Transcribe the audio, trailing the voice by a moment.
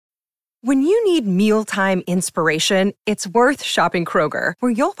When you need mealtime inspiration, it's worth shopping Kroger,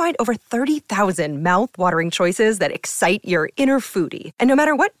 where you'll find over 30,000 mouth-watering choices that excite your inner foodie. And no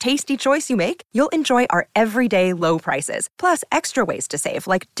matter what tasty choice you make, you'll enjoy our everyday low prices, plus extra ways to save,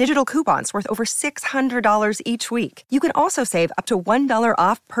 like digital coupons worth over $600 each week. You can also save up to $1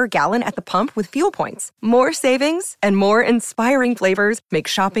 off per gallon at the pump with fuel points. More savings and more inspiring flavors make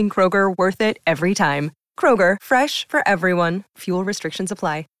shopping Kroger worth it every time. Kroger, fresh for everyone. Fuel restrictions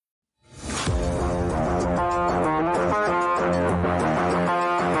apply.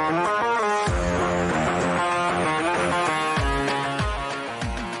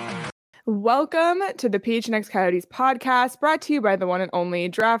 Welcome to the PHNX Coyotes podcast, brought to you by the one and only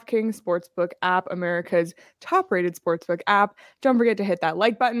DraftKings Sportsbook app, America's top-rated sportsbook app. Don't forget to hit that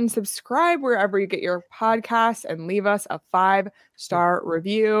like button, subscribe wherever you get your podcasts, and leave us a 5-star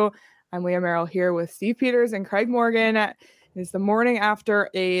review. I'm Leah Merrill here with Steve Peters and Craig Morgan. It is the morning after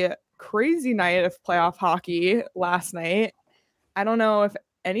a crazy night of playoff hockey last night. I don't know if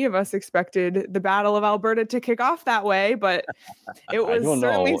any of us expected the Battle of Alberta to kick off that way, but it was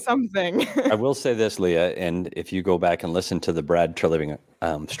certainly something. I will say this, Leah, and if you go back and listen to the Brad Treliving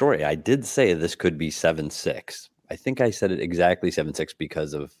story, I did say this could be 7-6. I think I said it exactly 7-6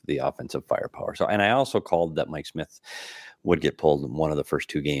 because of the offensive firepower. So, and I also called that Mike Smith would get pulled in one of the first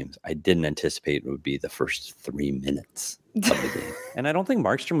two games. I didn't anticipate it would be the first 3 minutes of the game. And I don't think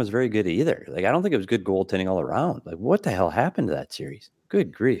Markstrom was very good either. Like, I don't think it was good goaltending all around. Like, what the hell happened to that series?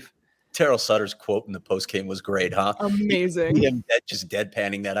 Good grief. Terrell Sutter's quote in the postgame was great, huh? Amazing. Him just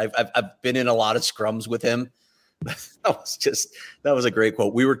deadpanning that. I've been in a lot of scrums with him. That was a great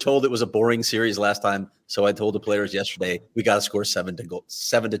quote. We were told it was a boring series last time, so I told the players yesterday we got to score 7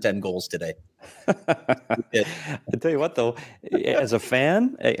 to 10 goals today. I tell you what, though, as a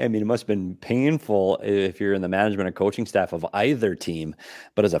fan, I mean, it must have been painful if you're in the management and coaching staff of either team.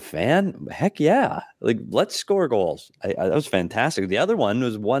 But as a fan, heck yeah, like, let's score goals. That was fantastic. The other one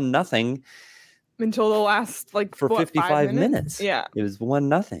was 1-0. Until the last, for 55 minutes. Yeah. It was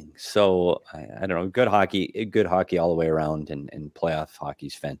 1-0. So I don't know. Good hockey all the way around, and playoff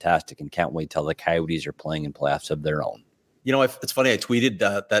hockey's fantastic, and can't wait till the Coyotes are playing in playoffs of their own. You know, it's funny. I tweeted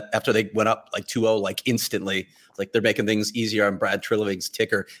that after they went up 2-0, instantly, like they're making things easier on Brad Treliving's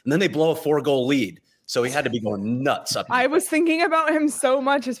ticker, and then they blow a 4-goal lead. So he had to be going nuts up. I was thinking about him so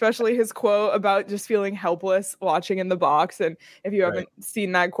much, especially his quote about just feeling helpless watching in the box. And if you haven't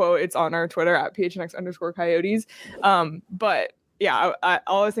seen that quote, it's on our Twitter at PHNX_Coyotes. But yeah,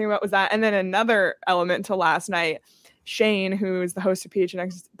 all I was thinking about was that. And then another element to last night, Shane, who is the host of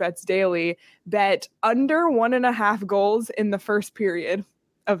PHNX Bets Daily, bet under 1.5 goals in the first period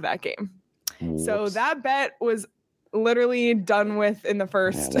of that game. Whoops. So that bet was literally done with in the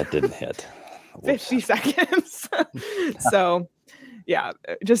first. Yeah, that didn't hit. 50 seconds. So yeah,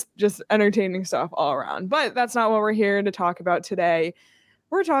 just entertaining stuff all around. But that's not what we're here to talk about today.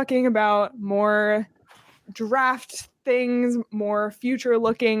 We're talking about more draft things, more future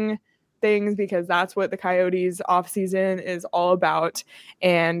looking things, because that's what the Coyotes offseason is all about.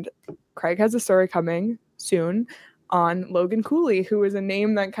 And Craig has a story coming soon on Logan Cooley, who is a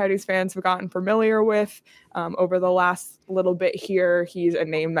name that Coyotes fans have gotten familiar with over the last little bit here. He's a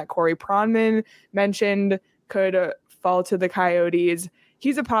name that Corey Pronman mentioned could fall to the Coyotes.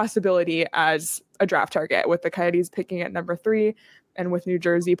 He's a possibility as a draft target, with the Coyotes picking at number 3 and with New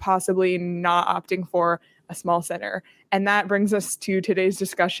Jersey possibly not opting for a small center. And that brings us to today's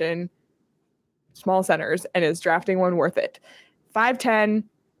discussion, small centers, and is drafting one worth it? 5'10",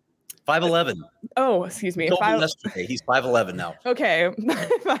 5'11". Oh, excuse me. Yesterday. He's 5'11" now. Okay.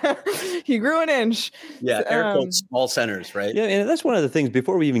 He grew an inch. Yeah, air quotes, small centers, right? Yeah, and that's one of the things,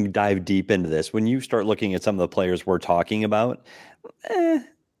 before we even dive deep into this, when you start looking at some of the players we're talking about,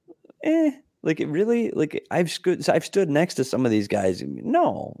 like, it really, like, I've stood next to some of these guys.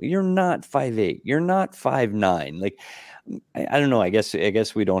 No, you're not 5'8". You're not 5'9". Like, I don't know. I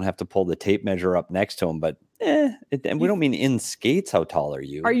guess we don't have to pull the tape measure up next to him, but and we don't mean in skates. How tall are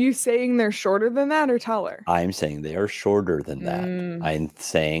you? Are you saying they're shorter than that or taller? I'm saying they are shorter than that. I'm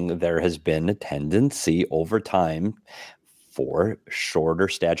saying there has been a tendency over time for shorter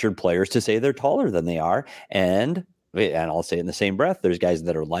statured players to say they're taller than they are. And I'll say it in the same breath, there's guys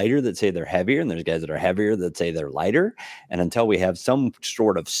that are lighter that say they're heavier, and there's guys that are heavier that say they're lighter. And until we have some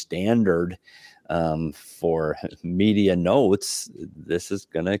sort of standard for media notes, this is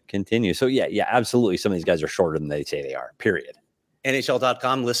going to continue. So yeah, absolutely. Some of these guys are shorter than they say they are, period.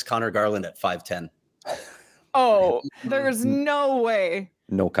 NHL.com lists Connor Garland at 5'10". Oh, there's no way.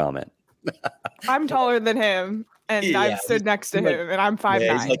 No comment. I'm taller than him, and I've stood next to him, and I'm 5'9".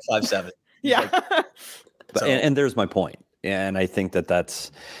 Yeah, he's like 5'7". Yeah. And there's my point. And I think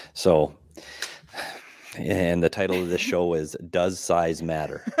that's so. And the title of this show is Does Size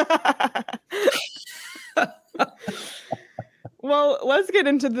Matter? Well, let's get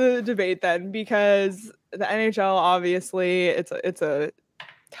into the debate then, because the NHL, obviously, it's a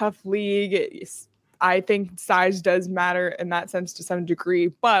tough league. I think size does matter in that sense to some degree,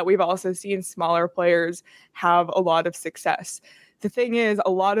 but we've also seen smaller players have a lot of success. The thing is,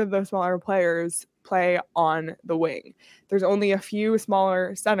 a lot of those smaller players play on the wing. There's only a few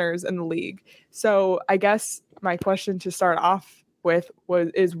smaller centers in the league. So I guess my question to start off with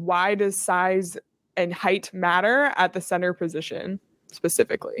is why does size and height matter at the center position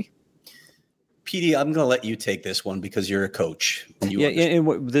specifically? PD, I'm going to let you take this one because you're a coach.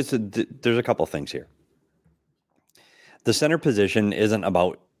 There's a couple of things here. The center position isn't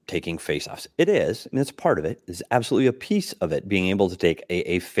about taking faceoffs. It is. I mean, it's part of it. It's absolutely a piece of it. Being able to take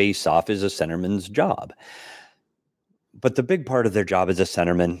a faceoff is a centerman's job. But the big part of their job as a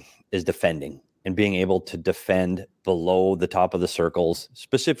centerman is defending and being able to defend below the top of the circles,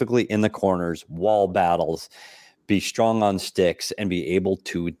 specifically in the corners, wall battles, be strong on sticks, and be able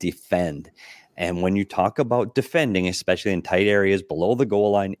to defend. And when you talk about defending, especially in tight areas below the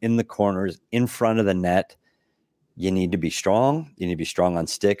goal line, in the corners, in front of the net, you need to be strong. You need to be strong on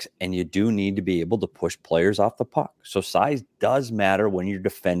sticks, and you do need to be able to push players off the puck. So size does matter when you're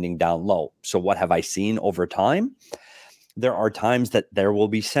defending down low. So what have I seen over time? There are times that there will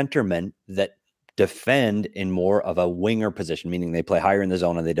be centermen that defend in more of a winger position, meaning they play higher in the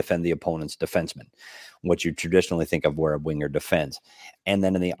zone and they defend the opponent's defenseman, what you traditionally think of where a winger defends. And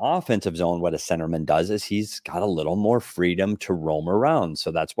then in the offensive zone, what a centerman does is he's got a little more freedom to roam around.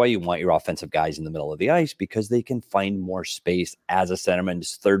 So that's why you want your offensive guys in the middle of the ice, because they can find more space as a centerman,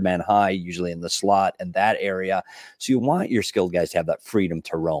 just third man high, usually in the slot and that area. So you want your skilled guys to have that freedom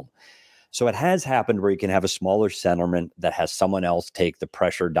to roam. So it has happened where you can have a smaller centerman that has someone else take the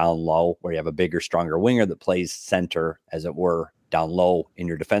pressure down low, where you have a bigger, stronger winger that plays center, as it were, down low in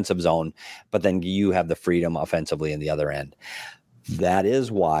your defensive zone, but then you have the freedom offensively in the other end. That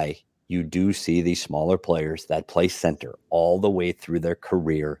is why you do see these smaller players that play center all the way through their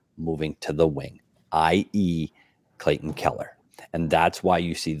career moving to the wing, i.e. Clayton Keller. And that's why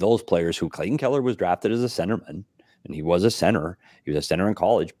you see those players who Clayton Keller was drafted as a centerman, and he was a center. He was a center in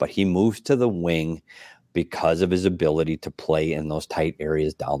college, but he moves to the wing because of his ability to play in those tight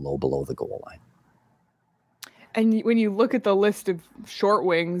areas down low below the goal line. And when you look at the list of short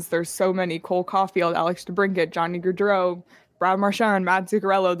wings, there's so many: Cole Caulfield, Alex DeBrincat, Johnny Gaudreau, Brad Marchand, Matt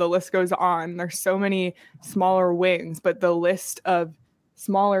Zuccarello, the list goes on. There's so many smaller wings, but the list of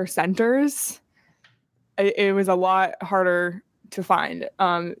smaller centers, it was a lot harder to find.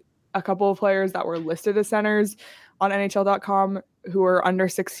 A couple of players that were listed as centers on NHL.com who are under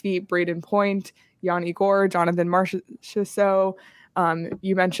 6 feet: Braden Point, Yanni Gore, Jonathan Marchessault.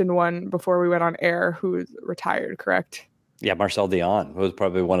 You mentioned one before we went on air who's retired, correct? Yeah, Marcel Dionne, who was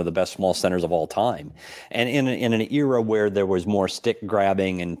probably one of the best small centers of all time. And in an era where there was more stick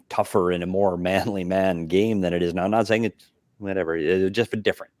grabbing and tougher and a more manly man game than it is now. I'm not saying it's whatever, it was just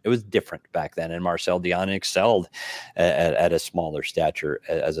different. It was different back then. And Marcel Dionne excelled at a smaller stature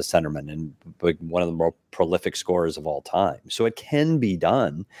as a centerman and one of the more prolific scorers of all time. So it can be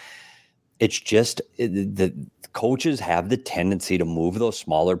done. It's just the coaches have the tendency to move those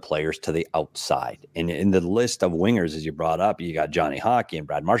smaller players to the outside. And in the list of wingers, as you brought up, you got Johnny Hockey and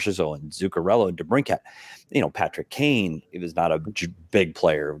Brad Marchessault and Zuccarello and DeBrincat. You know, Patrick Kane, he was not a big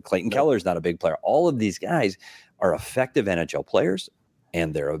player. Clayton Keller's not a big player. All of these guys are effective NHL players,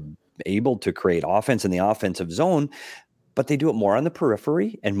 and they're able to create offense in the offensive zone, but they do it more on the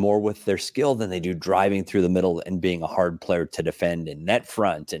periphery and more with their skill than they do driving through the middle and being a hard player to defend in net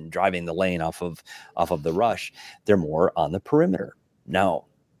front and driving the lane off of the rush. They're more on the perimeter. Now,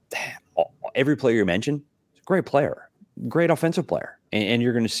 every player you mentioned is a great player, great offensive player. And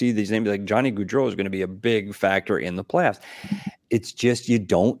you're going to see these names like Johnny Gaudreau is going to be a big factor in the playoffs. It's just you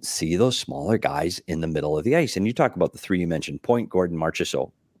don't see those smaller guys in the middle of the ice. And you talk about the three you mentioned, Point, Gordon,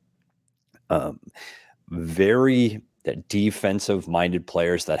 Marchessault. Very defensive-minded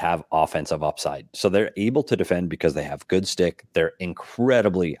players that have offensive upside. So they're able to defend because they have good stick. They're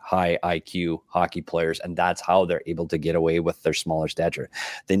incredibly high IQ hockey players, and that's how they're able to get away with their smaller stature.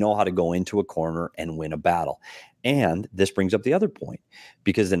 They know how to go into a corner and win a battle. And this brings up the other point,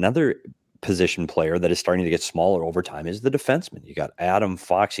 because another position player that is starting to get smaller over time is the defenseman. You got Adam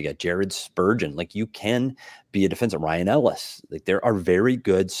Fox, you got Jared Spurgeon. Like, you can be a defenseman. Ryan Ellis. Like, there are very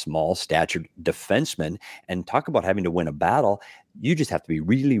good small statured defensemen. And talk about having to win a battle. You just have to be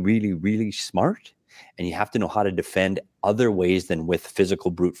really, really, really smart And you have to know how to defend other ways than with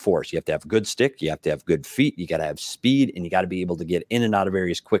physical brute force. You have to have a good stick. You have to have good feet. You got to have speed, and you got to be able to get in and out of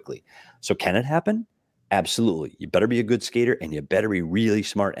areas quickly. So can it happen? Absolutely. You better be a good skater, and you better be really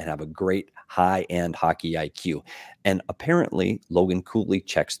smart and have a great high-end hockey IQ. And apparently Logan Cooley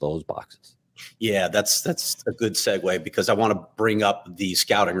checks those boxes. Yeah, that's a good segue, because I want to bring up the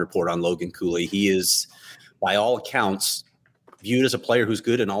scouting report on Logan Cooley. He is, by all accounts, viewed as a player who's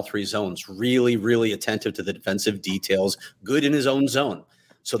good in all three zones, really, really attentive to the defensive details, good in his own zone.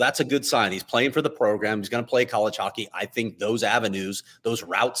 So that's a good sign. He's playing for the program. He's going to play college hockey. I think those avenues, those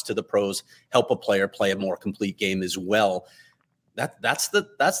routes to the pros help a player play a more complete game as well. That's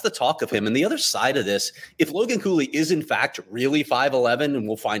the talk of him. And the other side of this, if Logan Cooley is in fact really 5'11", and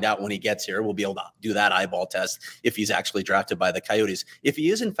we'll find out when he gets here, we'll be able to do that eyeball test if he's actually drafted by the Coyotes. If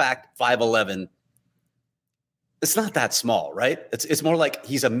he is in fact 5'11", it's not that small, right? It's more like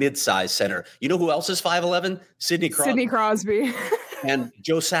he's a mid-sized center. You know who else is 5'11"? Sidney Crosby. And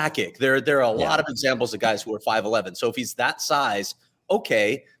Joe Sakic. There are a lot of examples of guys who are 5'11". So if he's that size,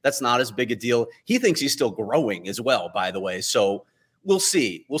 okay, that's not as big a deal. He thinks he's still growing as well, by the way. So we'll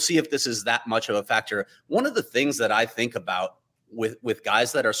see. We'll see if this is that much of a factor. One of the things that I think about with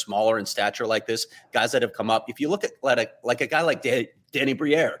guys that are smaller in stature like this, guys that have come up, if you look at like a guy like Danny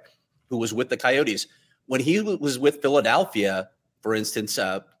Briere, who was with the Coyotes, when he was with Philadelphia, for instance,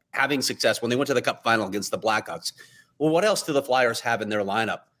 having success when they went to the Cup final against the Blackhawks. Well, what else do the Flyers have in their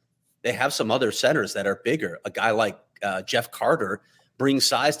lineup? They have some other centers that are bigger. A guy like Jeff Carter brings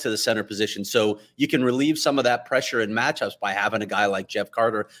size to the center position. So you can relieve some of that pressure in matchups by having a guy like Jeff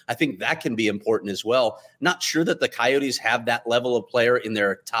Carter. I think that can be important as well. Not sure that the Coyotes have that level of player in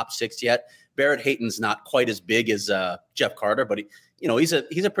their top six yet. Barrett Hayton's not quite as big as Jeff Carter, but he's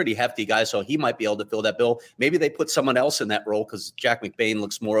a pretty hefty guy, so he might be able to fill that bill. Maybe they put someone else in that role because Jack McBain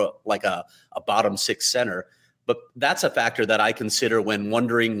looks more like a bottom six center. But that's a factor that I consider when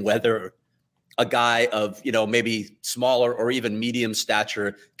wondering whether a guy of, maybe smaller or even medium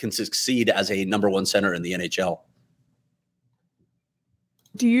stature can succeed as a number one center in the NHL.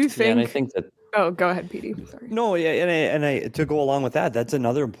 Do you think? Yeah, and I think that. Oh, go ahead, Petey. Sorry. No, yeah, and I to go along with that, that's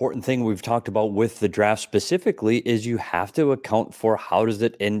another important thing we've talked about with the draft specifically is you have to account for how does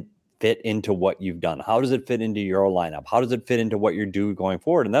it fit into what you've done? How does it fit into your lineup? How does it fit into what you're doing going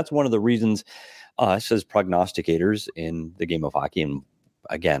forward? And that's one of the reasons us as prognosticators in the game of hockey, and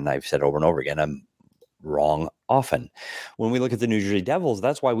again, I've said over and over again, I'm wrong often. When we look at the New Jersey Devils,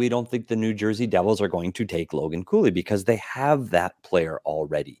 that's why we don't think the New Jersey Devils are going to take Logan Cooley, because they have that player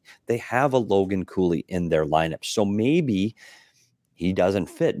already. They have a Logan Cooley in their lineup. So maybe he doesn't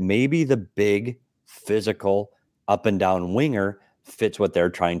fit. Maybe the big physical up and down winger fits what they're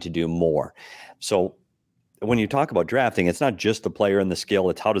trying to do more. So when you talk about drafting, it's not just the player and the skill.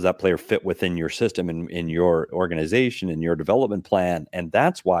 It's how does that player fit within your system and in your organization and your development plan. And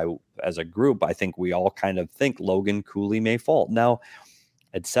that's why, as a group, I think we all kind of think Logan Cooley may fall. Now,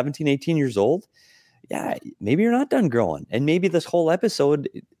 at 17, 18 years old, yeah, maybe you're not done growing. And maybe this whole episode,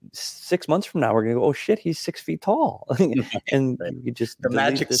 6 months from now, we're going to go, oh, shit, he's 6 feet tall. And you just the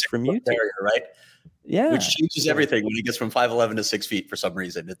magic this from YouTube. Barrier, right? Yeah. Which changes everything when he gets from 5'11" to 6 feet for some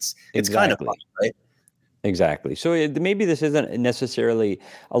reason. It's exactly. Kind of funny, right? Exactly. So maybe this isn't necessarily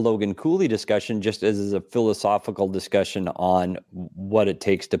a Logan Cooley discussion, just as a philosophical discussion on what it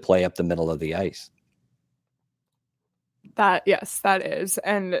takes to play up the middle of the ice. Yes, that is.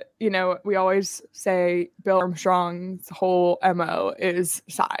 And, we always say Bill Armstrong's whole MO is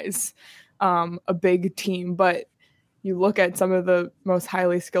size, a big team. But you look at some of the most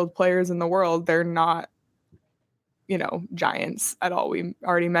highly skilled players in the world, they're not, giants at all. We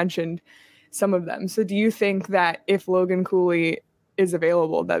already mentioned some of them. So do you think that if Logan Cooley is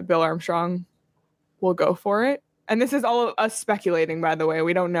available, that Bill Armstrong will go for it? And this is all of us speculating, by the way.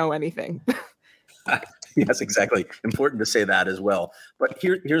 We don't know anything. Yes, exactly. Important to say that as well. But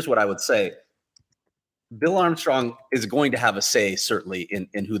here's what I would say. Bill Armstrong is going to have a say, certainly,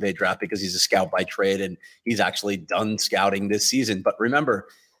 in who they draft, because he's a scout by trade and he's actually done scouting this season. But remember,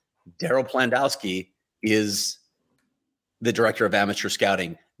 Daryl Plandowski is the director of amateur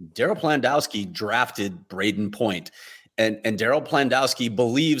scouting. Daryl Plandowski drafted Braden Point. And Daryl Plandowski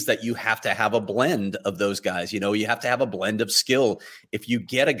believes that you have to have a blend of those guys. You have to have a blend of skill. If you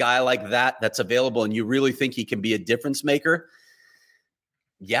get a guy like that that's available and you really think he can be a difference maker,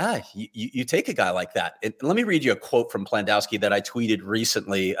 yeah, you take a guy like that. And let me read you a quote from Plandowski that I tweeted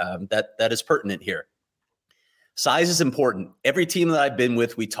recently that is pertinent here. Size is important. Every team that I've been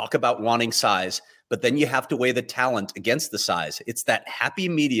with, we talk about wanting size, but then you have to weigh the talent against the size. It's that happy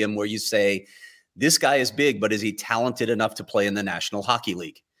medium where you say, this guy is big, but is he talented enough to play in the National Hockey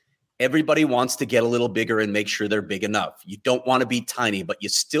League? Everybody wants to get a little bigger and make sure they're big enough. You don't want to be tiny, but you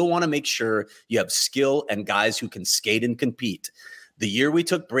still want to make sure you have skill and guys who can skate and compete. The year we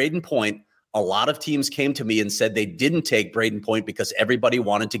took Braden Point, a lot of teams came to me and said they didn't take Braden Point because everybody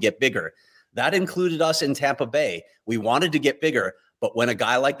wanted to get bigger. That included us in Tampa Bay. We wanted to get bigger, but when a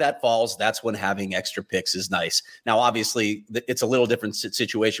guy like that falls, that's when having extra picks is nice. Now, obviously, it's a little different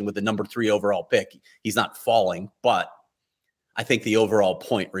situation with the number 3 overall pick. He's not falling, but I think the overall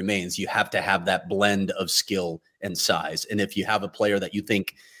point remains. You have to have that blend of skill and size. And if you have a player that you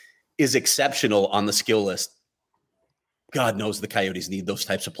think is exceptional on the skill list, God knows the Coyotes need those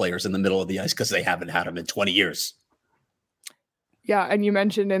types of players in the middle of the ice because they haven't had them in 20 years. Yeah, and you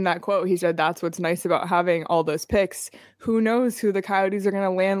mentioned in that quote, he said that's what's nice about having all those picks. Who knows who the Coyotes are going to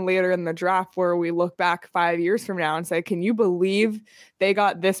land later in the draft, where we look back 5 years from now and say, can you believe they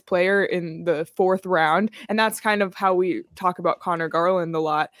got this player in the 4th round? And that's kind of how we talk about Connor Garland a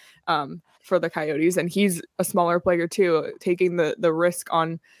lot for the Coyotes. And he's a smaller player too, taking the risk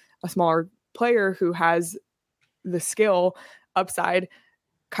on a smaller player who has the skill upside,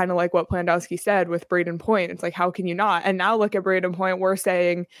 kind of like what Plandowski said with Braden Point. It's like, how can you not? And now look at Braden Point. We're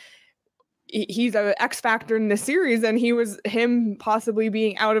saying he's an X factor in the series, and him possibly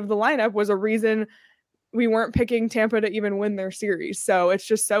being out of the lineup was a reason we weren't picking Tampa to even win their series. So it's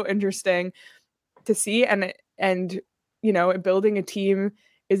just so interesting to see. And you know, building a team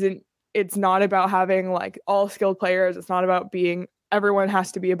it's not about having like all skilled players. It's not about everyone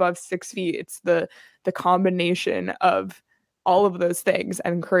has to be above 6 feet. It's the combination of all of those things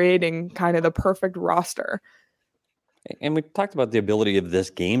and creating kind of the perfect roster. And we talked about the ability of this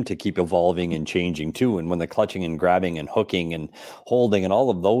game to keep evolving and changing too. And when the clutching and grabbing and hooking and holding and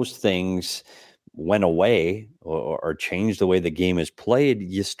all of those things went away or changed the way the game is played,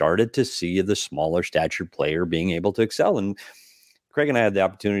 you started to see the smaller statured player being able to excel. And Craig and I had the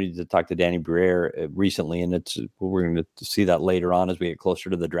opportunity to talk to Danny Briere recently, and we're going to see that later on as we get closer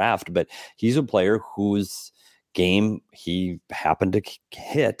to the draft. But he's a player whose game he happened to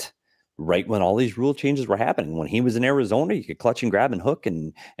hit right when all these rule changes were happening. When he was in Arizona, you could clutch and grab and hook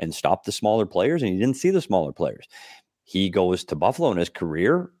and stop the smaller players, and you didn't see the smaller players. He goes to Buffalo, and his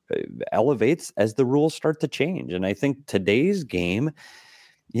career elevates as the rules start to change. And I think today's game,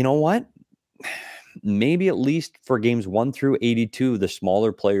 you know what? Maybe at least for games 1 through 82, the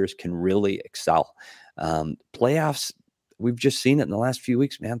smaller players can really excel. Playoffs, we've just seen it in the last few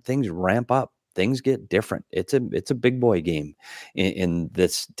weeks, man. Things ramp up. Things get different. It's a big boy game in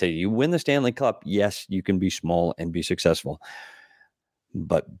this. You win the Stanley Cup, yes, you can be small and be successful,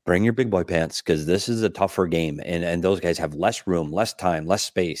 but bring your big boy pants, because this is a tougher game, and those guys have less room, less time, less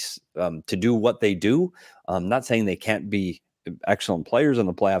space to do what they do. I'm not saying they can't be excellent players in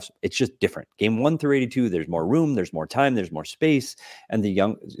the playoffs. It's just different. Game 1 through 82, there's more room, there's more time, there's more space, and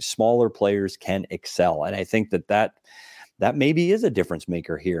the smaller players can excel. And I think that maybe is a difference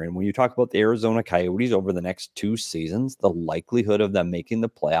maker here. And when you talk about the Arizona Coyotes over the next 2 seasons, the likelihood of them making the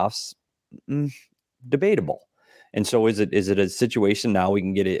playoffs, debatable. And so is it a situation now we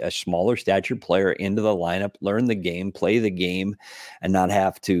can get a smaller statured player into the lineup, learn the game, play the game, and not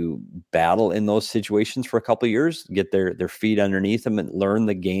have to battle in those situations for a couple of years, get their feet underneath them and learn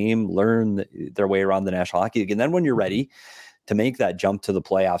the game, learn their way around the National Hockey League. And then when you're ready to make that jump to the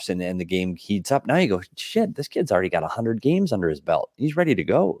playoffs and the game heats up, now you go, shit, this kid's already got 100 games under his belt. He's ready to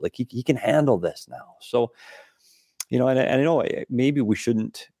go. Like he can handle this now. So, you know, and I know maybe we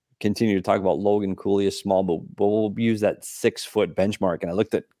shouldn't continue to talk about Logan Cooley as small, but we'll use that 6-foot benchmark. And I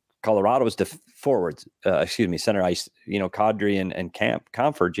looked at Colorado's forwards, center ice, you know, Kadri and JT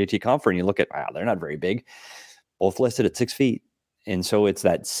Compher, and you look at, wow, they're not very big, both listed at 6 feet. And so it's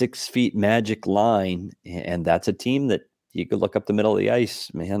that 6 feet magic line. And that's a team that you could look up the middle of the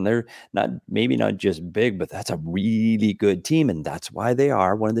ice, man. They're maybe not just big, but that's a really good team. And that's why they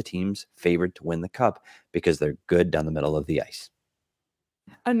are one of the teams favored to win the cup, because they're good down the middle of the ice.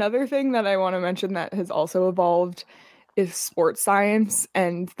 Another thing that I want to mention that has also evolved is sports science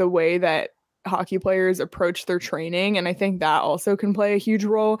and the way that hockey players approach their training. And I think that also can play a huge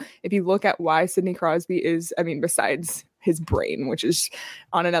role. If you look at why Sidney Crosby is, besides his brain, which is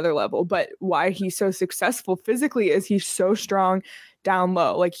on another level, but why he's so successful physically is he's so strong down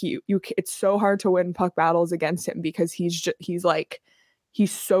low. Like it's so hard to win puck battles against him because he's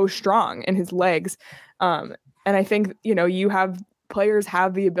so strong in his legs. And I think, players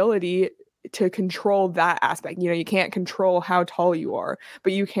have the ability to control that aspect. You can't control how tall you are,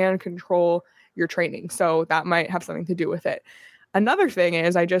 but you can control your training. So that might have something to do with it. Another thing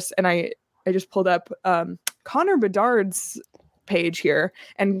is I just pulled up Connor Bedard's page here.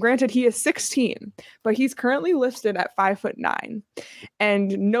 And granted, he is 16, but he's currently listed at 5'9",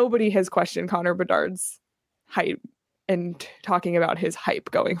 and nobody has questioned Connor Bedard's height and talking about his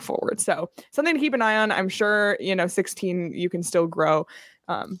hype going forward. So something to keep an eye on. I'm sure, 16, you can still grow,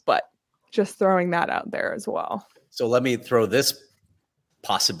 but just throwing that out there as well. So let me throw this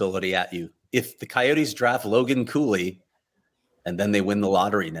possibility at you. If the Coyotes draft Logan Cooley and then they win the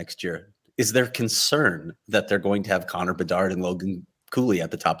lottery next year, is there concern that they're going to have Connor Bedard and Logan Cooley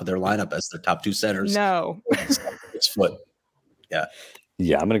at the top of their lineup as their top two centers? No. It's foot. Yeah.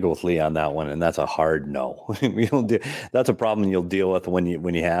 Yeah, I'm going to go with Lee on that one, and that's a hard no. That's a problem you'll deal with when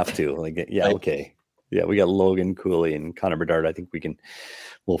you have to. Like, yeah, right. Okay. Yeah, we got Logan Cooley and Connor Bedard. I think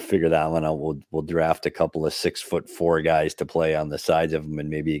we'll figure that one out. We'll draft a couple of 6'4" guys to play on the sides of them, and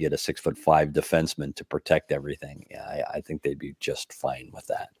maybe you get a 6'5" defenseman to protect everything. Yeah, I think they'd be just fine with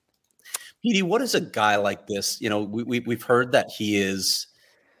that. Petey, what is a guy like this? We've heard that he is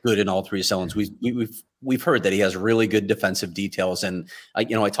good in all three zones. We've heard that he has really good defensive details. And I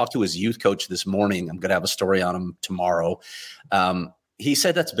talked to his youth coach this morning. I'm going to have a story on him tomorrow. He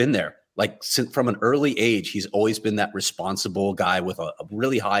said that's been there. Like from an early age, he's always been that responsible guy with a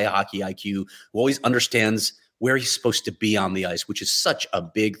really high hockey IQ who always understands where he's supposed to be on the ice, which is such a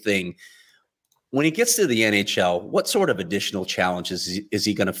big thing. When he gets to the NHL, what sort of additional challenges is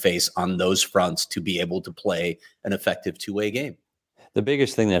he going to face on those fronts to be able to play an effective two-way game? The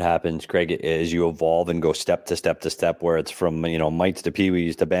biggest thing that happens, Craig, is you evolve and go step to step to step, where it's from, mites to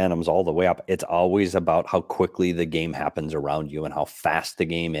peewees to bantams all the way up. It's always about how quickly the game happens around you and how fast the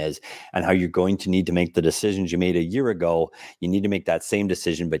game is and how you're going to need to make the decisions you made a year ago. You need to make that same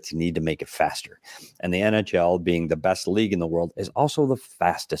decision, but you need to make it faster. And the NHL, being the best league in the world, is also the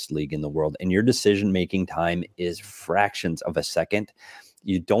fastest league in the world. And your decision-making time is fractions of a second.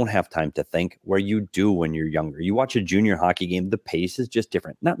 You don't have time to think, where you do when you're younger. You watch a junior hockey game, the pace is just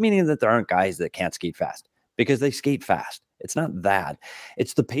different. Not meaning that there aren't guys that can't skate fast, because they skate fast. It's not that.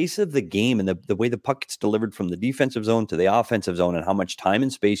 It's the pace of the game and the way the puck gets delivered from the defensive zone to the offensive zone and how much time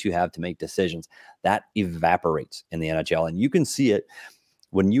and space you have to make decisions. That evaporates in the NHL. And you can see it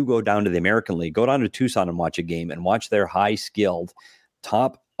when you go down to the American League. Go down to Tucson and watch a game and watch their high-skilled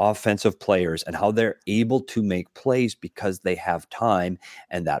top offensive players and how they're able to make plays because they have time.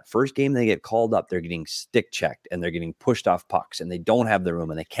 And that first game they get called up, they're getting stick checked and they're getting pushed off pucks and they don't have the room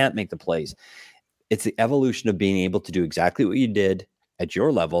and they can't make the plays. It's the evolution of being able to do exactly what you did at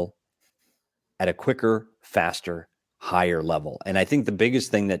your level at a quicker, faster, higher level. And I think the biggest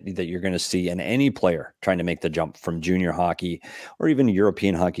thing that you're going to see in any player trying to make the jump from junior hockey or even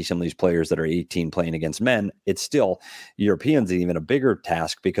European hockey, some of these players that are 18 playing against men, it's still Europeans, even a bigger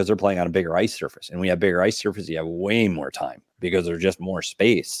task because they're playing on a bigger ice surface. And when you have bigger ice surface, you have way more time because there's just more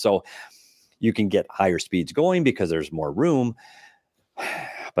space. So you can get higher speeds going because there's more room,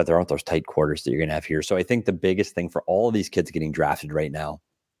 but there aren't those tight quarters that you're going to have here. So I think the biggest thing for all of these kids getting drafted right now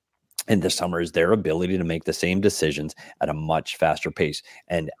in the summer is their ability to make the same decisions at a much faster pace.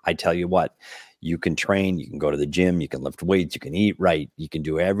 And I tell you what, you can train, you can go to the gym, you can lift weights, you can eat right, you can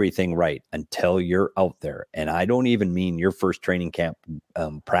do everything right until you're out there. And I don't even mean your first training camp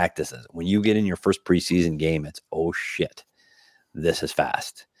practices. When you get in your first preseason game, it's, oh shit, this is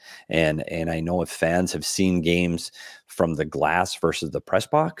fast. And I know if fans have seen games from the glass versus the press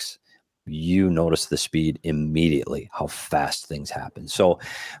box, you notice the speed immediately, how fast things happen. So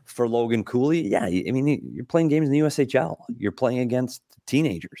for Logan Cooley, yeah, I mean, you're playing games in the USHL. You're playing against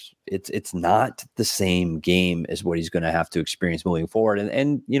teenagers. It's not the same game as what he's going to have to experience moving forward.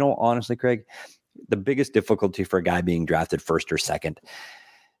 And honestly, Craig, the biggest difficulty for a guy being drafted first or second,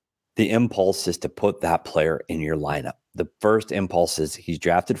 the impulse is to put that player in your lineup. The first impulse is he's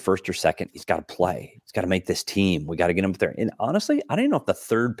drafted first or second. He's got to play. He's got to make this team. We got to get him up there. And honestly, I don't know if the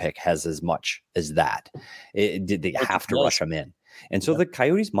third pick has as much as that. Did they have to rush him in? And so the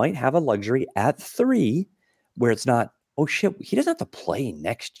Coyotes might have a luxury at 3 where it's not, oh shit, he doesn't have to play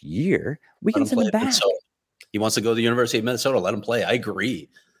next year. We can send him back. He wants to go to the University of Minnesota. Let him play. I agree.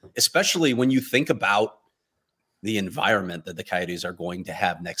 Especially when you think about the environment that the Coyotes are going to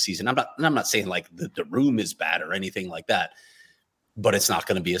have next season. I'm not saying like the room is bad or anything like that, but it's not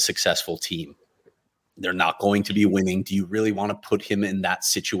going to be a successful team. They're not going to be winning. Do you really want to put him in that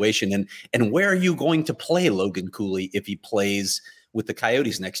situation? And where are you going to play Logan Cooley if he plays with the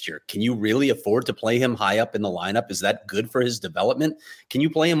Coyotes next year? Can you really afford to play him high up in the lineup? Is that good for his development? Can you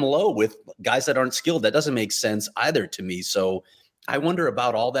play him low with guys that aren't skilled? That doesn't make sense either to me. So I wonder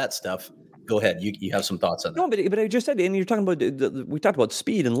about all that stuff. Go ahead. You have some thoughts on that. No, but I just said, and you're talking about, we talked about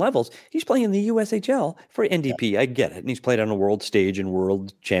speed and levels. He's playing in the USHL for NDP. Yeah. I get it. And he's played on a world stage and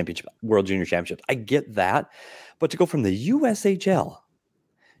world junior championships. I get that. But to go from the USHL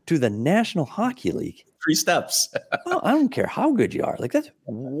to the National Hockey League, 3 steps. well, I don't care how good you are. Like, that's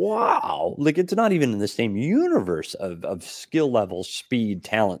wow. Like, it's not even in the same universe of skill level, speed,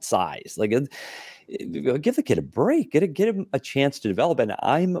 talent, size. Like, give the kid a break. Get him a chance to develop. And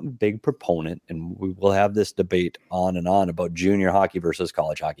I'm a big proponent, and we will have this debate on and on about junior hockey versus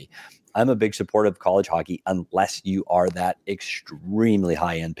college hockey. I'm a big supporter of college hockey unless you are that extremely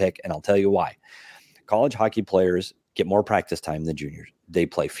high-end pick, and I'll tell you why. College hockey players get more practice time than juniors. They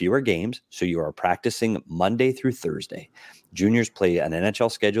play fewer games, so you are practicing Monday through Thursday. Juniors play an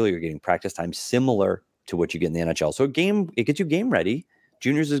NHL schedule. You're getting practice time similar to what you get in the NHL. So it gets you game ready.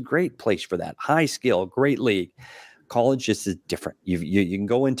 Juniors is a great place for that. High skill, great league. College just is different. You can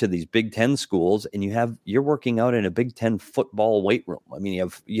go into these Big Ten schools and you're working out in a Big Ten football weight room. I mean,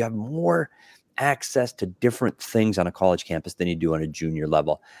 you have more access to different things on a college campus than you do on a junior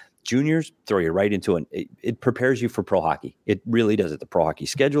level. Juniors throw you right into it prepares you for pro hockey. It really does. The pro hockey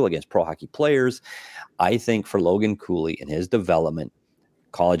schedule against pro hockey players. I think for Logan Cooley and his development,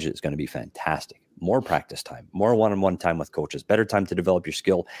 college is going to be fantastic. More practice time, more one-on-one time with coaches, better time to develop your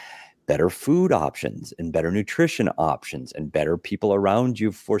skill, better food options and better nutrition options and better people around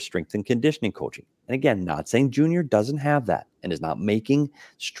you for strength and conditioning coaching. And again, not saying junior doesn't have that and is not making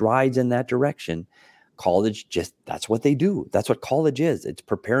strides in that direction. College, that's what they do. That's what college is. It's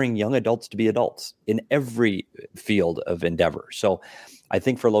preparing young adults to be adults in every field of endeavor. So I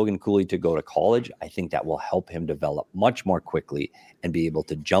think for Logan Cooley to go to college, I think that will help him develop much more quickly and be able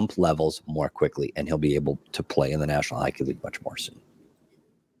to jump levels more quickly. And he'll be able to play in the National Hockey League much more soon.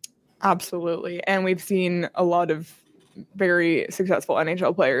 Absolutely. And we've seen a lot of very successful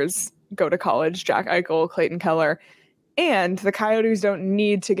NHL players go to college. Jack Eichel, Clayton Keller. And the Coyotes don't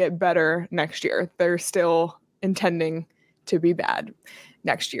need to get better next year. They're still intending to be bad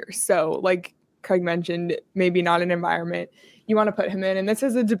next year. So like Craig mentioned, maybe not an environment you want to put him in. And this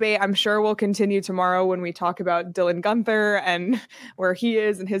is a debate I'm sure will continue tomorrow when we talk about Dylan Guenther and where he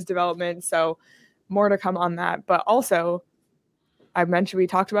is and his development. So more to come on that. But also, we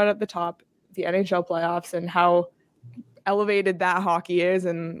talked about at the top, the NHL playoffs and how elevated that hockey is.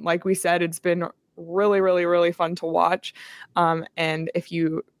 And like we said, it's been really, really, really fun to watch. And if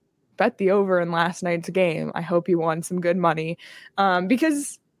you bet the over in last night's game, I hope you won some good money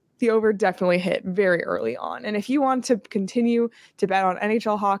because the over definitely hit very early on. And if you want to continue to bet on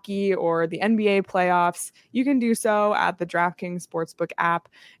NHL hockey or the NBA playoffs, you can do so at the DraftKings Sportsbook app.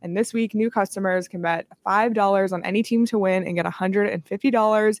 And this week, new customers can bet $5 on any team to win and get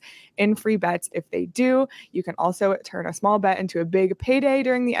 $150 in free bets if they do. You can also turn a small bet into a big payday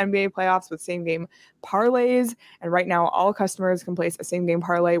during the NBA playoffs with same-game parlays. And right now, all customers can place a same-game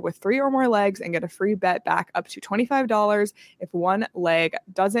parlay with 3 or more legs and get a free bet back up to $25 if one leg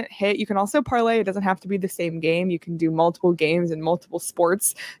doesn't hit. You can also parlay. It doesn't have to be the same game. You can do multiple games in multiple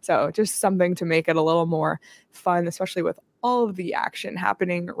sports. So just something to make it a little more fun, especially with all of the action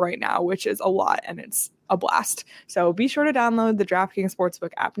happening right now, which is a lot and it's a blast. So be sure to download the DraftKings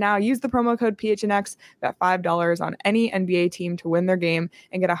Sportsbook app now. Use the promo code PHNX, bet $5 on any NBA team to win their game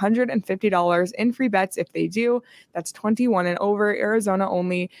and get $150 in free bets if they do. That's 21 and over, Arizona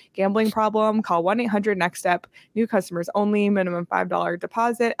only. Gambling problem? Call 1-800-NEXT-STEP. New customers only. Minimum $5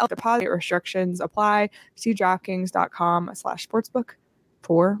 deposit. Deposit restrictions apply. See DraftKings.com/sportsbook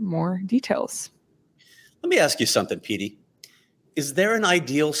for more details. Let me ask you something, Petey. Is there an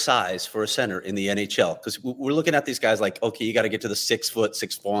ideal size for a center in the NHL? Because we're looking at these guys like, okay, you got to get to the 6 foot,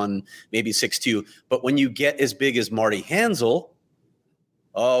 6'1", maybe 6'2". But when you get as big as Marty Hanzal,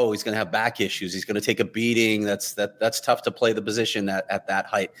 he's going to have back issues. He's going to take a beating. That's tough to play the position at that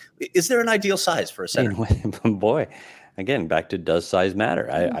height. Is there an ideal size for a center? Boy, again, back to does size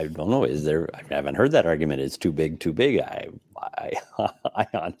matter? I don't know. Is there? I haven't heard that argument. It's too big, too big. I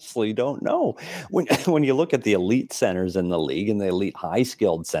honestly don't know. When you look at the elite centers in the league and the elite high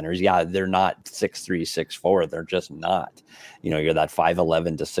skilled centers, yeah, they're not 6'3", 6'4". They're just not. You're that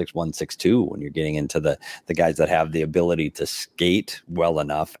 5'11" to 6'1", 6'2" when you're getting into the guys that have the ability to skate well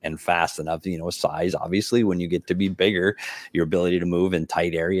enough and fast enough. Size, obviously, when you get to be bigger, your ability to move in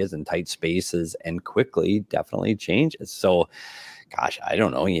tight areas and tight spaces and quickly definitely changes. So, gosh, I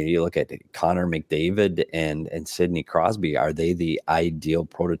don't know. You look at Connor McDavid and Sidney Crosby. Are they the ideal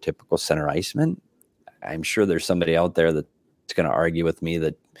prototypical center iceman? I'm sure there's somebody out there that's going to argue with me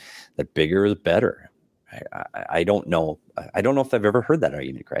that bigger is better. I don't know. I don't know if I've ever heard that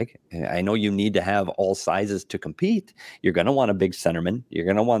argument, Craig. I know you need to have all sizes to compete. You're going to want a big centerman. You're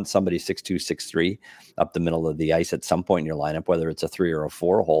going to want somebody 6'2", 6'3" up the middle of the ice at some point in your lineup, whether it's a 3 or a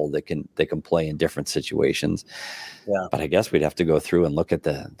 4 hole that can play in different situations. Yeah. But I guess we'd have to go through and look at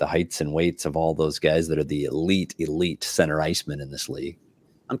the heights and weights of all those guys that are the elite center icemen in this league.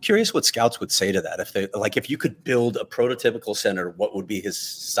 I'm curious what scouts would say to that. If you could build a prototypical center, what would be his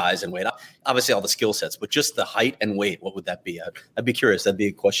size and weight? Obviously all the skill sets, but just the height and weight, what would that be? I'd be curious. That'd be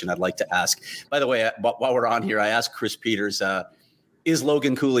a question I'd like to ask. By the way, while we're on here, I asked Chris Peters, is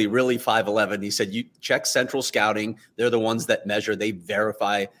Logan Cooley really 5'11"? He said, you check Central Scouting. They're the ones that measure, they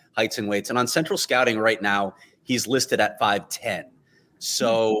verify heights and weights. And on Central Scouting right now, he's listed at 5'10".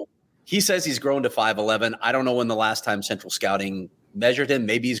 So he says he's grown to 5'11". I don't know when the last time Central Scouting measured him.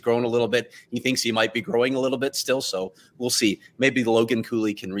 Maybe he's grown a little bit. He thinks he might be growing a little bit still. So we'll see. Maybe Logan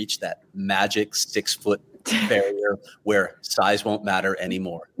Cooley can reach that magic 6 foot barrier where size won't matter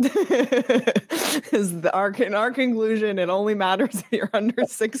anymore. Is our conclusion? It only matters if you're under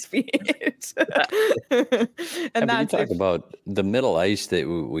 6 feet. And that's you talk about the middle ice that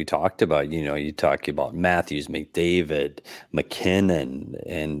we talked about. You talk about Matthews, McDavid, McKinnon,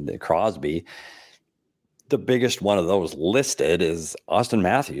 and Crosby. The biggest one of those listed is Austin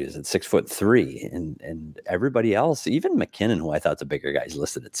Matthews at 6'3", and everybody else, even McKinnon, who I thought's a bigger guy, is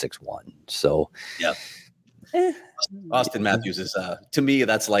listed at 6'1". So, yeah, Austin Matthews is to me,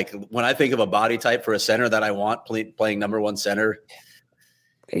 that's like when I think of a body type for a center that I want playing number one center.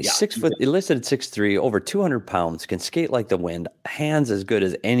 He's 6 foot, listed at 6'3", over 200 pounds, can skate like the wind, hands as good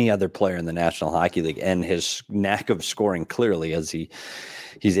as any other player in the National Hockey League, and his knack of scoring clearly as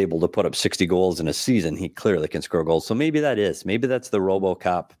he's able to put up 60 goals in a season. He clearly can score goals. So maybe that's the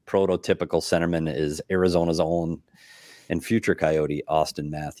RoboCop prototypical centerman is Arizona's own and future Coyote Austin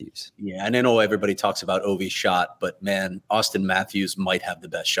Matthews. Yeah, and I know everybody talks about Ovi's shot, but man, Austin Matthews might have the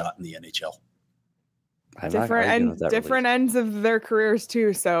best shot in the NHL. Different ends of their careers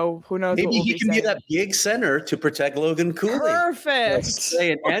too. So who knows? Maybe he can be that big center to protect Logan Cooley. Perfect.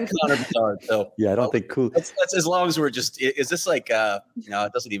 And Connor Bedard. So yeah, I don't think Cooley. That's as long as we're just. Is this like it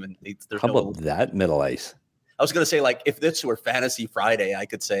doesn't even. How about that middle ice? I was going to say, like, if this were Fantasy Friday, I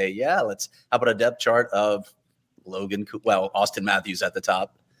could say, yeah, how about a depth chart of Austin Matthews at the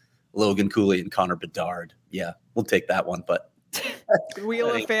top, Logan Cooley and Connor Bedard. Yeah, we'll take that one, but. Wheel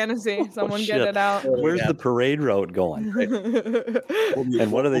of Fantasy. Someone get it out. Where's the parade route going?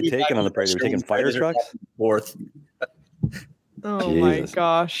 And what are they taking on the parade? Are they taking fire trucks? Fourth. Oh my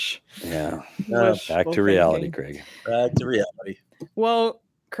gosh. Yeah. Back to reality, Craig. Back to reality. Well,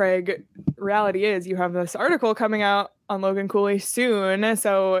 Craig, reality is you have this article coming out on Logan Cooley soon,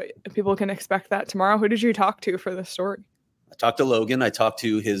 so people can expect that tomorrow. Who did you talk to for the story? I talked to Logan. I talked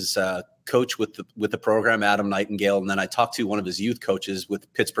to his coach with the program, Adam Nightingale, and then I talked to one of his youth coaches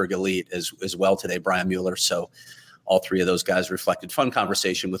with Pittsburgh Elite as well today, Brian Mueller. So all three of those guys reflected. Fun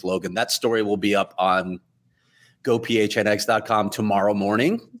conversation with Logan. That story will be up on gophnx.com tomorrow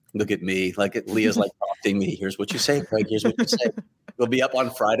morning. Look at me, Leah's prompting me. Here's what you say, Craig. Here's what you say. It'll be up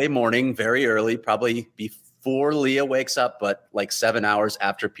on Friday morning, very early, probably before Leah wakes up, but 7 hours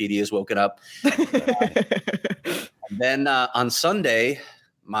after PD has woken up. Then on Sunday,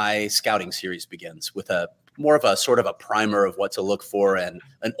 my scouting series begins with more of a sort of a primer of what to look for and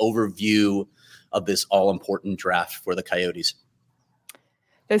an overview of this all-important draft for the Coyotes.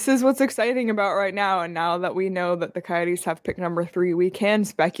 This is what's exciting about right now. And now that we know that the Coyotes have pick number 3, we can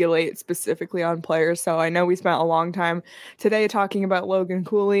speculate specifically on players. So I know we spent a long time today talking about Logan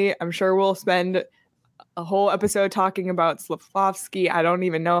Cooley. I'm sure we'll spend a whole episode talking about Slafkovsky. I don't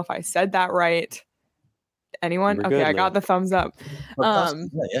even know if I said that right. Anyone? We're okay, good, I got the thumbs up.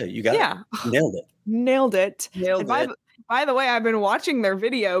 Yeah, you got it. Nailed it. By the way, I've been watching their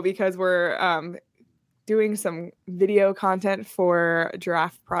video because we're doing some video content for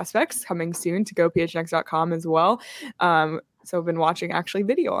draft prospects coming soon to gophnx.com as well. So I've been watching actually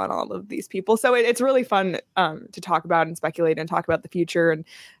video on all of these people. So it's really fun to talk about and speculate and talk about the future. And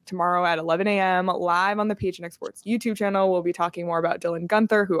tomorrow at 11 a.m. live on the PHNX Sports YouTube channel, we'll be talking more about Dylan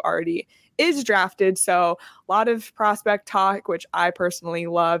Guenther, who already is drafted. So a lot of prospect talk, which I personally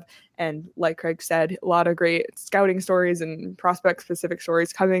love. And like Craig said, a lot of great scouting stories and prospect-specific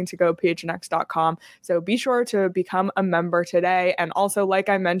stories coming to gophnx.com. So be sure to become a member today. And also, like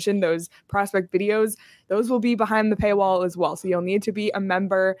I mentioned, those prospect videos, those will be behind the paywall as well. So you'll need to be a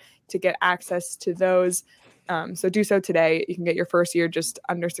member to get access to those. So do so today. You can get your first year just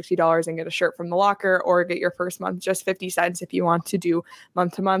under $60 and get a shirt from the locker, or get your first month just 50 cents if you want to do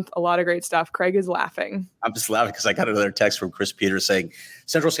month to month. A lot of great stuff. Craig is laughing. I'm just laughing because I got another text from Chris Peters saying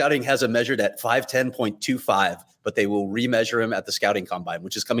Central Scouting has him measured at 5'10.25, but they will remeasure him at the scouting combine,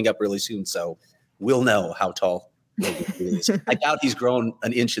 which is coming up really soon. So we'll know how tall he is. I doubt he's grown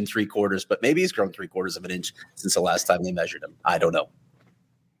 1 3/4 inches, but maybe he's grown 3/4 of an inch since the last time they measured him. I don't know.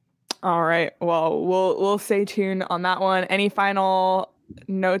 All right. Well, we'll stay tuned on that one. Any final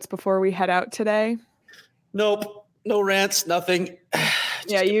notes before we head out today? Nope. No rants. Nothing.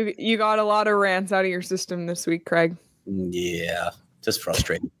 Yeah, you got a lot of rants out of your system this week, Craig. Yeah. Just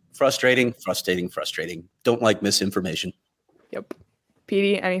frustrating. Frustrating. Don't like misinformation. Yep.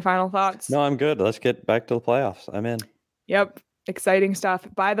 Petey, any final thoughts? No, I'm good. Let's get back to the playoffs. I'm in. Yep. Exciting stuff.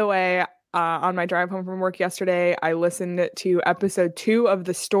 By the way, on my drive home from work yesterday, I listened to episode 2 of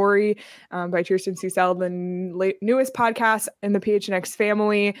The Story by Kirsten Susel, the newest podcast in the PHNX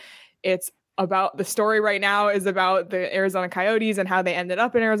family. It's about the story right now is about the Arizona Coyotes and how they ended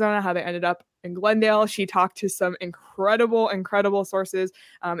up in Arizona, how they ended up in Glendale. She talked to some incredible sources,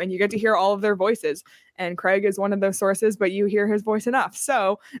 and you get to hear all of their voices. And Craig is one of those sources, but you hear his voice enough.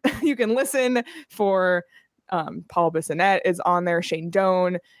 So you can listen for Paul Bissonnette is on there, Shane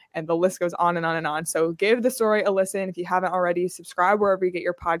Doan, and the list goes on and on and on. So give The Story a listen. If you haven't already, subscribe wherever you get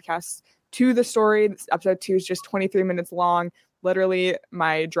your podcasts to The Story. This episode 2 is just 23 minutes long, literally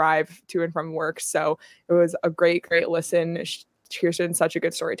my drive to and from work. So it was a great listen. Kirsten's such a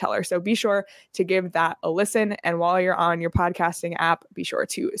good storyteller. So be sure to give that a listen. And while you're on your podcasting app, be sure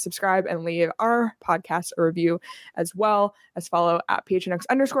to subscribe and leave our podcast a review, as well as follow at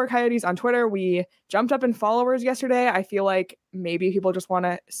PHNX_Coyotes on Twitter. We jumped up in followers yesterday. I feel like maybe people just want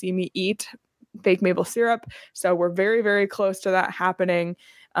to see me eat fake maple syrup. So we're very, very close to that happening.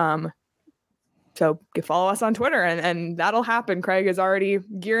 So follow us on Twitter and that'll happen. Craig is already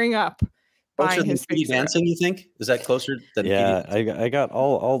gearing up. Closer than Petey dancing, you think? Is that closer than I got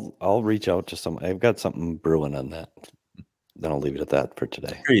I'll reach out to some. I've got something brewing on that. Then I'll leave it at that for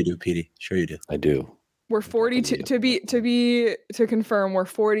today. Sure you do, Petey. Sure you do. I do. We're 42 to confirm. We're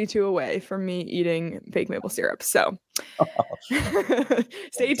 42 away from me eating fake maple syrup. So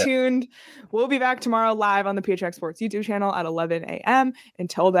stay tuned. We'll be back tomorrow live on the PHNX Sports YouTube channel at 11 a.m.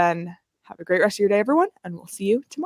 Until then, have a great rest of your day, everyone, and we'll see you tomorrow.